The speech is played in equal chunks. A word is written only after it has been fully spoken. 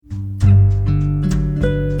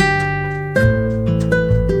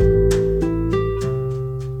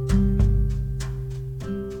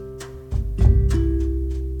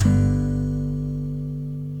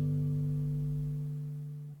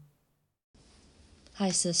Hi,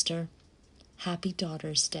 sister. Happy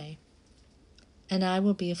Daughter's Day. And I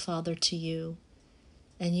will be a father to you,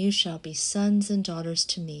 and you shall be sons and daughters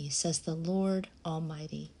to me, says the Lord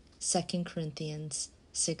Almighty. 2 Corinthians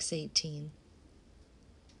 6:18.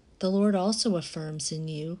 The Lord also affirms in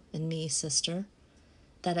you and me, sister,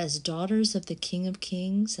 that as daughters of the King of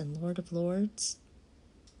Kings and Lord of Lords,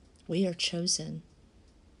 we are chosen,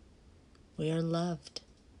 we are loved,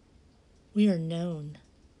 we are known,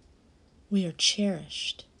 we are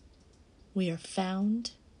cherished, we are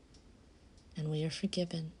found, and we are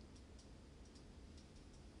forgiven.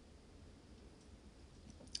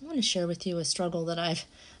 I want to share with you a struggle that I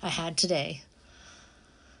had today.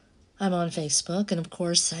 I'm on Facebook, and of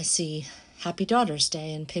course I see Happy Daughter's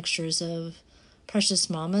Day and pictures of precious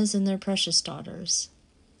mamas and their precious daughters.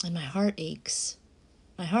 And my heart aches.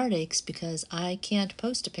 My heart aches because I can't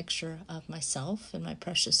post a picture of myself and my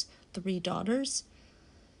precious 3 daughters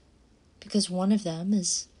because one of them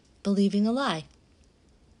is believing a lie.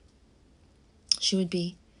 She would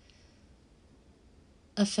be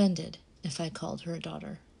offended if I called her a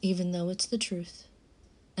daughter, even though it's the truth.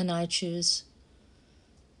 And I choose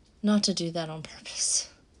not to do that on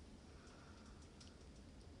purpose.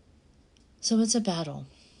 So it's a battle.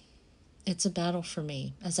 It's a battle for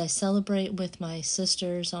me. As I celebrate with my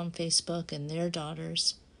sisters on Facebook and their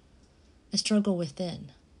daughters, I struggle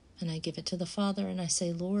within, and I give it to the Father, and I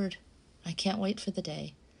say, Lord, I can't wait for the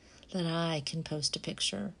day that I can post a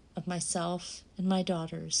picture of myself and my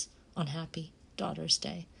daughters on Happy Daughter's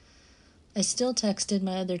Day. I still texted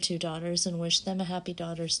my other 2 daughters and wished them a Happy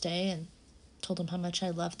Daughter's Day and told them how much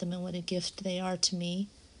I love them and what a gift they are to me.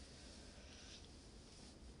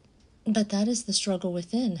 But that is the struggle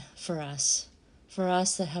within for us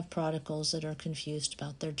that have prodigals that are confused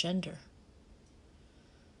about their gender.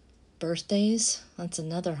 Birthdays, that's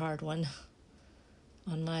another hard one.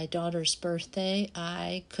 On my daughter's birthday,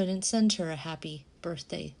 I couldn't send her a happy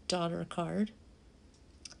birthday daughter card.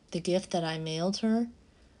 The gift that I mailed her,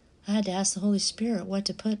 I had to ask the Holy Spirit what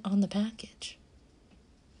to put on the package,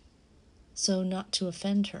 so not to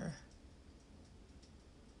offend her.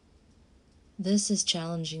 This is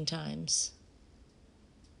challenging times.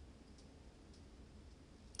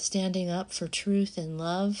 Standing up for truth and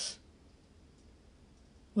love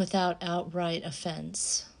without outright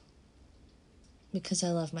offense, because I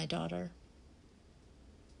love my daughter.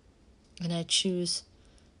 And I choose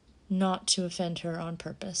not to offend her on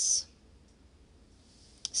purpose.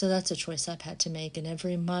 So that's a choice I've had to make. And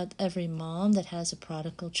every mom that has a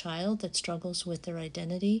prodigal child that struggles with their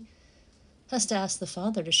identity has to ask the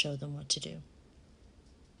Father to show them what to do.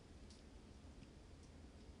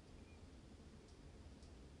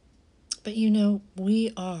 But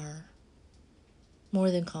we are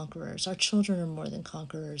more than conquerors. Our children are more than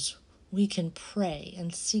conquerors. We can pray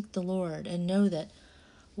and seek the Lord and know that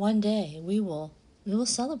one day we will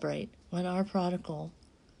celebrate when our prodigal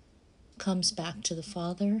comes back to the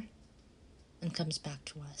Father and comes back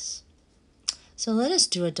to us. So let us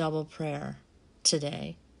do a double prayer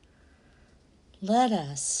today. Let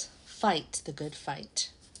us fight the good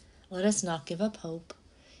fight. Let us not give up hope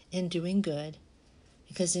in doing good,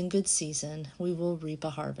 because in good season we will reap a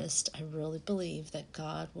harvest. I really believe that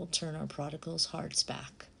God will turn our prodigals' hearts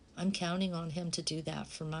back. I'm counting on Him to do that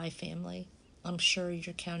for my family. I'm sure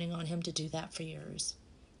you're counting on Him to do that for yours.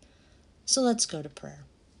 So let's go to prayer.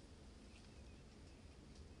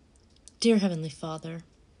 Dear Heavenly Father,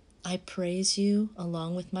 I praise you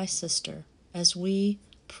along with my sister as we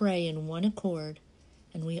pray in one accord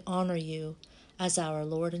and we honor you as our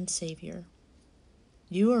Lord and Savior.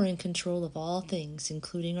 You are in control of all things,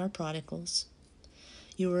 including our prodigals.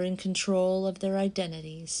 You are in control of their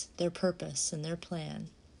identities, their purpose, and their plan.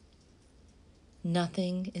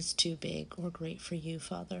 Nothing is too big or great for you,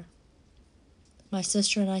 Father. My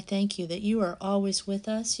sister and I thank you that you are always with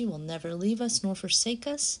us. You will never leave us nor forsake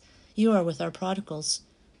us. You are with our prodigals.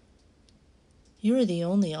 You are the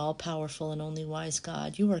only all-powerful and only wise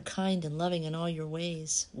God. You are kind and loving in all your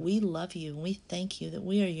ways. We love you, and we thank you that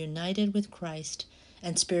we are united with Christ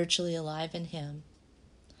and spiritually alive in Him.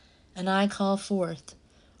 And I call forth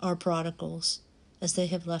our prodigals as they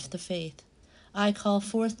have left the faith. I call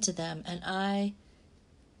forth to them, and I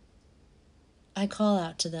call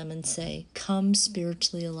out to them and say, come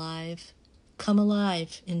spiritually alive. Come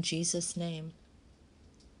alive in Jesus' name.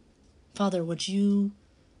 Father, would you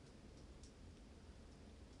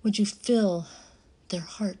fill their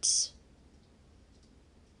hearts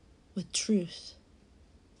with truth,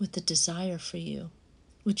 with the desire for you?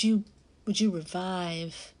 Would you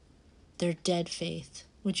revive their dead faith?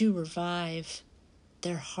 Would you revive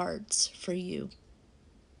their hearts for you?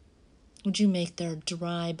 Would you make their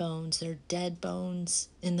dry bones, their dead bones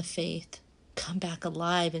in the faith, come back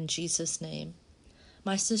alive in Jesus' name?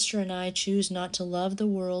 My sister and I choose not to love the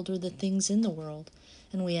world or the things in the world,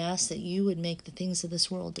 and we ask that you would make the things of this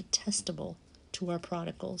world detestable to our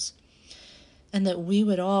prodigals, and that we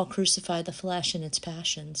would all crucify the flesh and its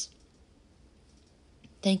passions.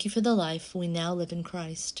 Thank you for the life we now live in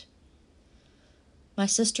Christ. My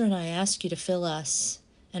sister and I ask you to fill us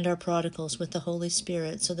and our prodigals with the Holy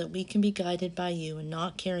Spirit so that we can be guided by you and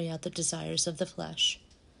not carry out the desires of the flesh.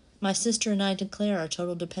 My sister and I declare our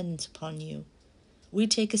total dependence upon you. We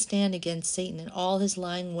take a stand against Satan and all his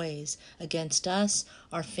lying ways, against us,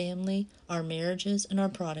 our family, our marriages, and our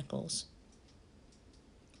prodigals.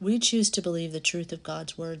 We choose to believe the truth of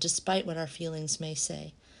God's word despite what our feelings may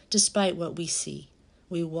say, despite what we see.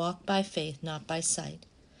 We walk by faith, not by sight.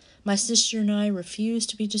 My sister and I refuse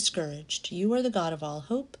to be discouraged. You are the God of all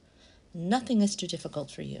hope. Nothing is too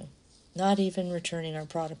difficult for you, not even returning our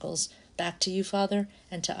prodigals back to you, Father,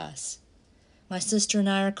 and to us. My sister and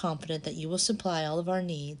I are confident that you will supply all of our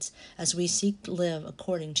needs as we seek to live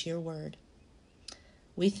according to your word.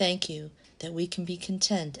 We thank you that we can be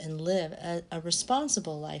content and live a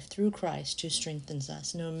responsible life through Christ who strengthens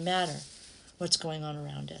us, no matter what's going on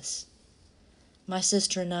around us. My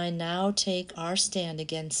sister and I now take our stand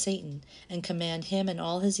against Satan and command him and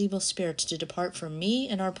all his evil spirits to depart from me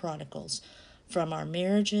and our prodigals, from our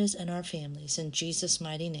marriages and our families, in Jesus'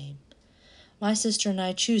 mighty name. My sister and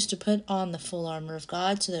I choose to put on the full armor of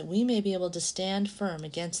God so that we may be able to stand firm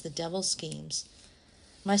against the devil's schemes.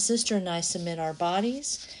 My sister and I submit our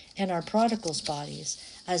bodies and our prodigals' bodies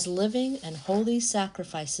as living and holy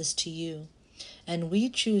sacrifices to you, and we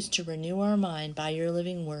choose to renew our mind by your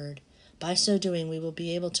living word. By so doing, we will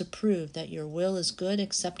be able to prove that your will is good,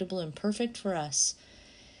 acceptable, and perfect for us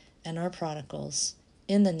and our prodigals.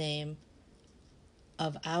 In the name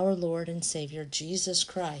of our Lord and Savior, Jesus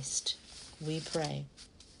Christ, we pray.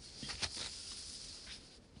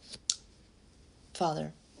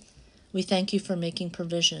 Father, we thank you for making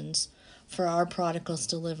provisions for our prodigals'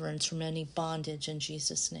 deliverance from any bondage in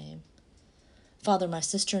Jesus' name. Father, my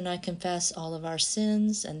sister and I confess all of our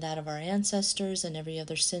sins and that of our ancestors and every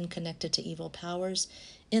other sin connected to evil powers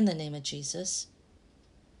in the name of Jesus.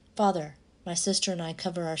 Father, my sister and I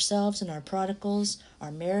cover ourselves and our prodigals,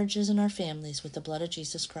 our marriages and our families with the blood of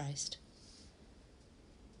Jesus Christ.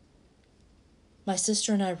 My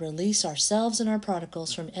sister and I release ourselves and our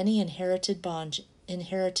prodigals from any inherited bondage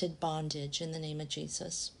in the name of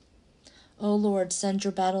Jesus. O Lord, send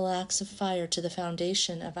your battle axe of fire to the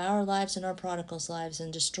foundation of our lives and our prodigals' lives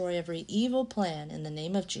and destroy every evil plan in the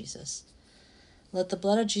name of Jesus. Let the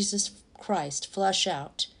blood of Jesus Christ flush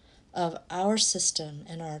out of our system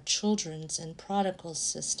and our children's and prodigals'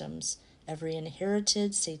 systems every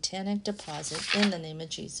inherited satanic deposit in the name of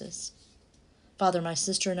Jesus. Father, my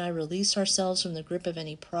sister and I release ourselves from the grip of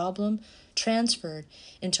any problem transferred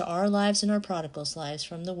into our lives and our prodigals' lives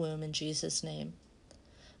from the womb in Jesus' name.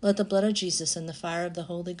 Let the blood of Jesus and the fire of the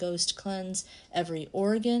Holy Ghost cleanse every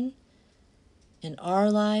organ in our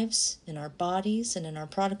lives, in our bodies, and in our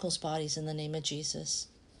prodigals' bodies in the name of Jesus.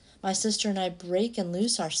 My sister and I break and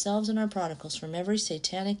loose ourselves and our prodigals from every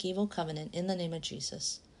satanic evil covenant in the name of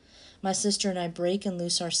Jesus. My sister and I break and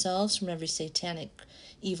loose ourselves from every satanic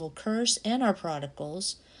evil curse and our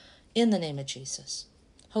prodigals in the name of Jesus.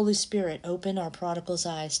 Holy Spirit, open our prodigals'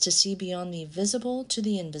 eyes to see beyond the visible to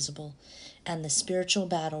the invisible and the spiritual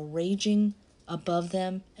battle raging above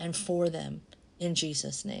them and for them in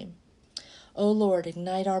Jesus' name. O Lord,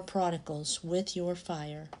 ignite our prodigals with your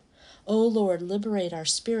fire. O Lord, liberate our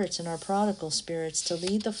spirits and our prodigal spirits to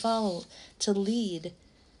lead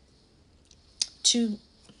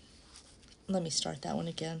let me start that one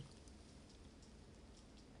again.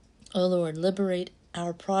 O Lord, liberate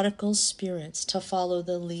our prodigal spirits to follow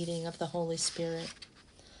the leading of the Holy Spirit.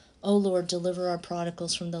 O Lord, deliver our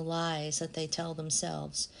prodigals from the lies that they tell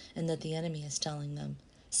themselves and that the enemy is telling them.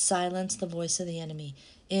 Silence the voice of the enemy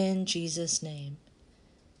in Jesus' name.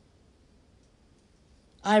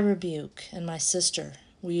 I rebuke, and my sister,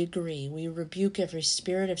 we agree, we rebuke every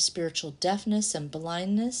spirit of spiritual deafness and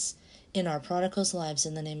blindness in our prodigals' lives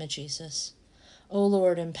in the name of Jesus. O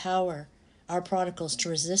Lord, empower our prodigals to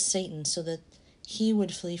resist Satan so that he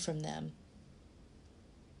would flee from them.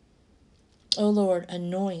 O Lord,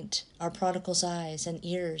 anoint our prodigals' eyes and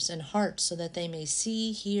ears and hearts so that they may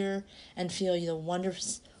see, hear, and feel the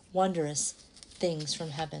wondrous things from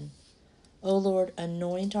heaven. O Lord,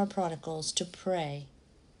 anoint our prodigals to pray.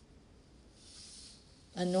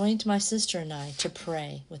 Anoint my sister and I to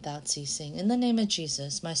pray without ceasing. In the name of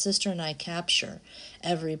Jesus, my sister and I capture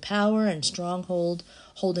every power and stronghold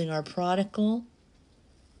holding our prodigal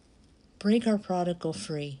break our prodigal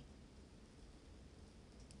free.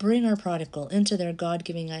 Bring our prodigal into their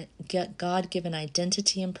God-given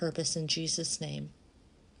identity and purpose in Jesus' name.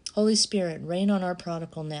 Holy Spirit, reign on our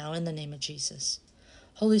prodigal now in the name of Jesus.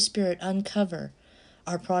 Holy Spirit, uncover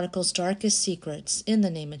our prodigal's darkest secrets in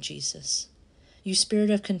the name of Jesus. You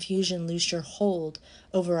spirit of confusion, loose your hold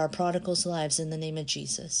over our prodigal's lives in the name of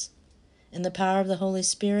Jesus. In the power of the Holy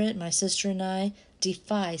Spirit, my sister and I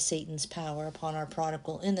defy Satan's power upon our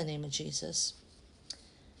prodigal in the name of Jesus.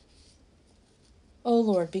 O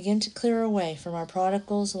Lord, begin to clear away from our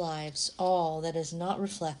prodigal's lives all that does not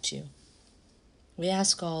reflect you. We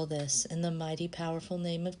ask all this in the mighty, powerful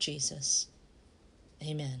name of Jesus.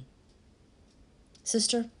 Amen.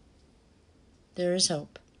 Sister, there is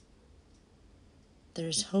hope. There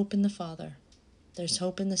is hope in the Father. There's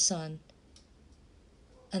hope in the Son.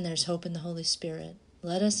 And there's hope in the Holy Spirit.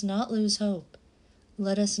 Let us not lose hope.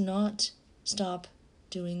 Let us not stop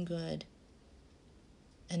doing good.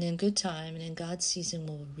 And in good time and in God's season,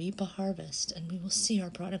 we'll reap a harvest and we will see our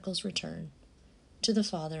prodigals return to the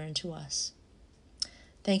Father and to us.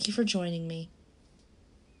 Thank you for joining me.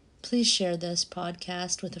 Please share this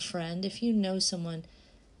podcast with a friend if you know someone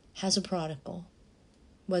has a prodigal,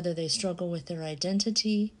 whether they struggle with their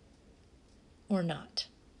identity or not.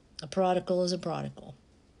 A prodigal is a prodigal.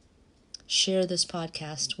 Share this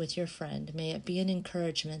podcast with your friend. May it be an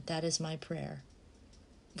encouragement. That is my prayer.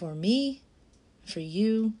 For me, for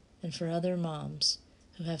you, and for other moms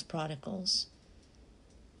who have prodigals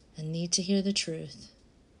and need to hear the truth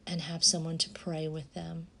and have someone to pray with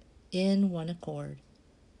them in one accord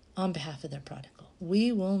on behalf of their prodigal.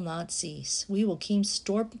 We will not cease. We will keep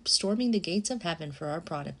storming the gates of heaven for our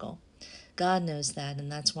prodigal. God knows that,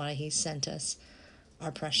 and that's why he sent us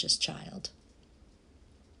our precious child.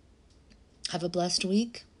 Have a blessed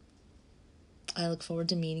week. I look forward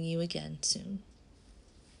to meeting you again soon.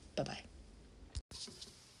 Bye-bye.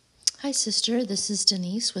 Hi, sister. This is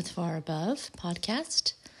Denise with Far Above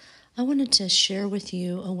Podcast. I wanted to share with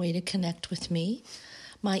you a way to connect with me.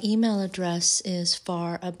 My email address is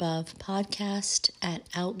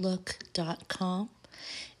farabovepodcast@outlook.com.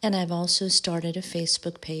 And I've also started a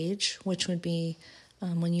Facebook page, which would be,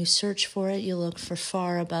 when you search for it, you look for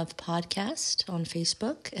Far Above Podcast on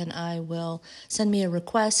Facebook, and I will send me a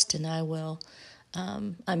request, and I will,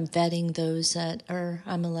 I'm vetting those that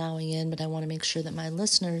I'm allowing in, but I want to make sure that my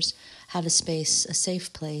listeners have a space, a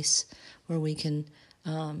safe place where we can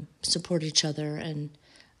support each other, and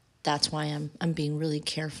that's why I'm being really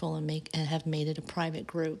careful and have made it a private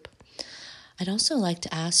group. I'd also like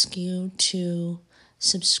to ask you to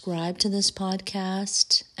subscribe to this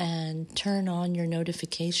podcast and turn on your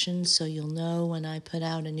notifications so you'll know when I put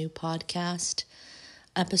out a new podcast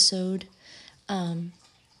episode. And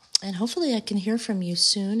hopefully I can hear from you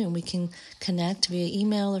soon and we can connect via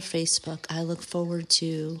email or Facebook. I look forward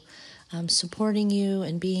to supporting you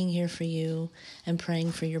and being here for you and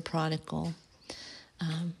praying for your prodigal.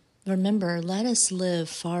 Remember, let us live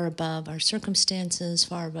far above our circumstances,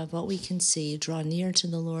 far above what we can see. Draw near to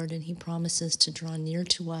the Lord, and he promises to draw near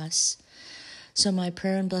to us. So my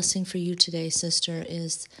prayer and blessing for you today, sister,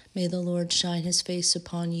 is may the Lord shine his face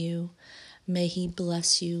upon you. May he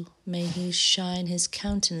bless you. May he shine his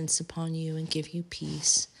countenance upon you and give you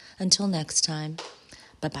peace. Until next time,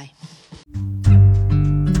 bye-bye.